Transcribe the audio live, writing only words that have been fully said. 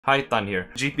Hi, Tan here.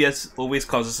 GPS always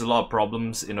causes a lot of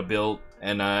problems in a build,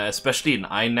 and especially in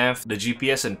INAV, the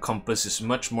GPS and compass is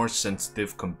much more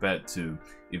sensitive compared to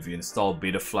if you install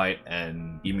Betaflight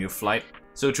and EmuFlight.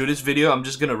 So through this video, I'm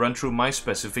just gonna run through my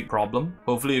specific problem.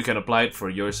 Hopefully you can apply it for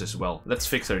yours as well. Let's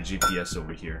fix our GPS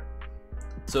over here.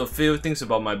 So a few things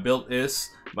about my build is,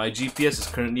 my GPS is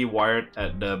currently wired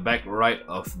at the back right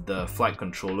of the flight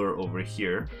controller over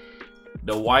here.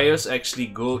 The wires actually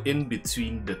go in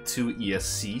between the two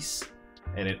ESCs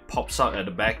and it pops out at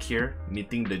the back here,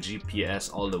 meeting the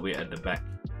GPS all the way at the back.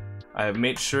 I have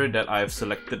made sure that I have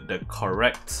selected the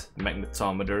correct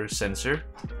magnetometer sensor.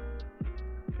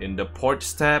 In the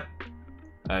ports tab,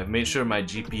 I have made sure my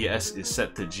GPS is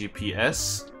set to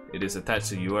GPS. It is attached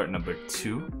to UART number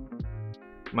 2.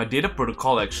 My data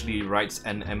protocol actually writes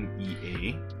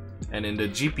NMEA, and in the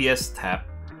GPS tab,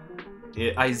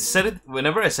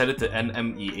 whenever I set it to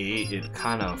NMEA, it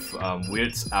kind of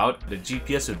weirds out. The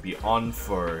GPS would be on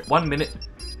for 1 minute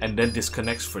and then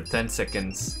disconnects for 10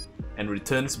 seconds and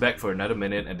returns back for another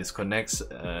minute and disconnects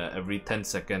every 10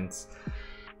 seconds.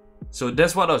 So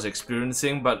that's what I was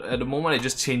experiencing, but at the moment I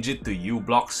just changed it to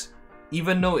Ublox.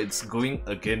 Even though it's going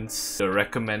against the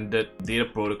recommended data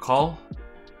protocol,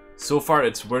 so far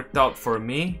it's worked out for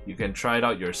me. You can try it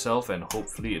out yourself and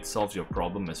hopefully it solves your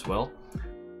problem as well.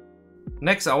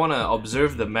 Next, I want to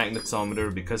observe the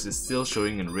magnetometer because it's still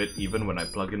showing in red even when I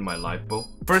plug in my LiPo.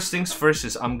 First things first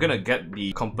is I'm gonna get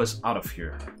the compass out of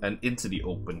here and into the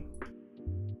open.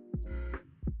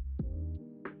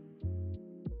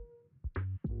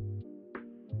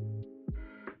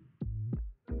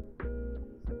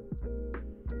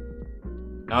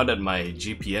 Now that my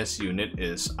GPS unit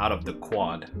is out of the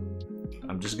quad,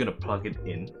 I'm just gonna plug it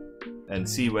in and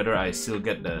see whether I still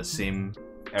get the same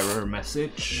error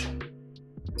message.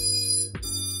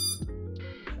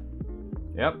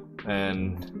 Yep,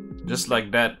 and just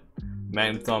like that,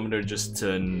 magnetometer just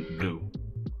turned blue.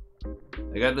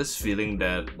 I got this feeling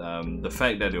that the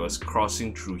fact that it was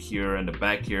crossing through here and the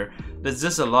back here, there's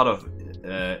just a lot of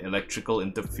electrical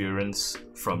interference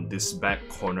from this back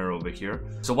corner over here.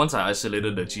 So once I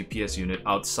isolated the GPS unit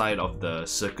outside of the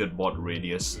circuit board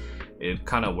radius, it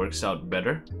kind of works out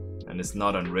better and it's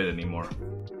not on red anymore.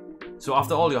 So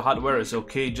after all your hardware is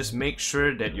okay, just make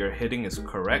sure that your heading is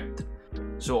correct.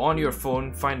 So on your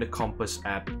phone, find the compass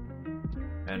app,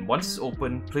 and once it's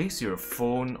open, place your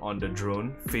phone on the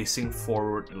drone facing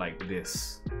forward like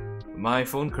this. My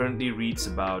phone currently reads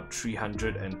about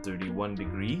 331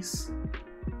 degrees.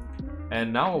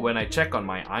 And now when I check on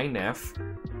my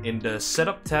INAV, in the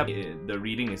setup tab, the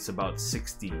reading is about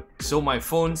 60. So my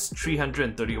phone's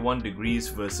 331 degrees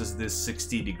versus this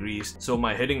 60 degrees, so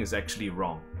my heading is actually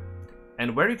wrong.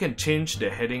 And where you can change the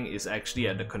heading is actually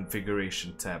at the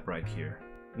configuration tab right here.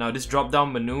 Now this drop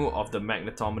down menu of the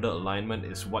magnetometer alignment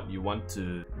is what you want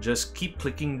to just keep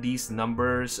clicking these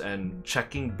numbers and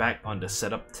checking back on the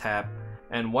setup tab.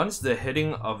 And once the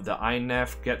heading of the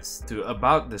INAV gets to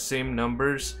about the same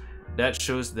numbers, that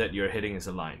shows that your heading is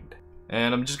aligned.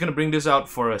 And I'm just gonna bring this out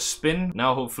for a spin.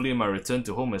 Now hopefully my return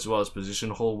to home as well as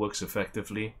position hold works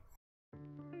effectively.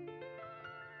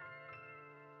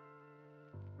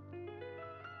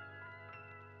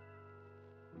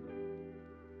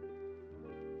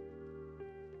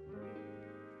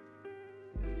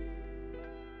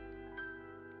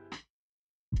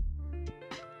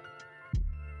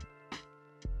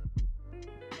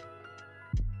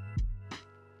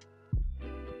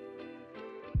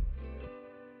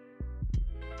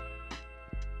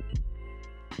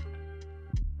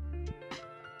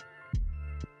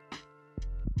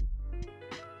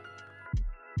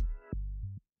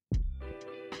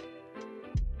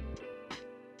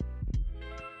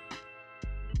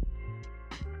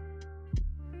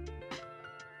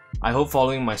 I hope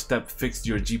following my step fixed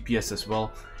your GPS as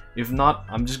well. If not,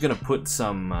 I'm just gonna put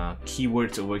some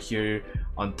keywords over here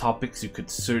on topics you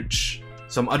could search,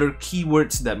 some other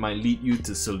keywords that might lead you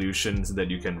to solutions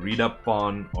that you can read up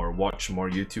on or watch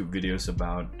more YouTube videos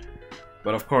about.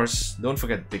 But of course, don't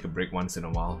forget to take a break once in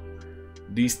a while.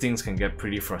 These things can get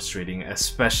pretty frustrating,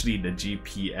 especially the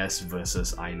GPS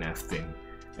versus INAV thing.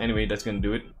 Anyway, that's gonna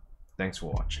do it. Thanks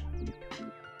for watching.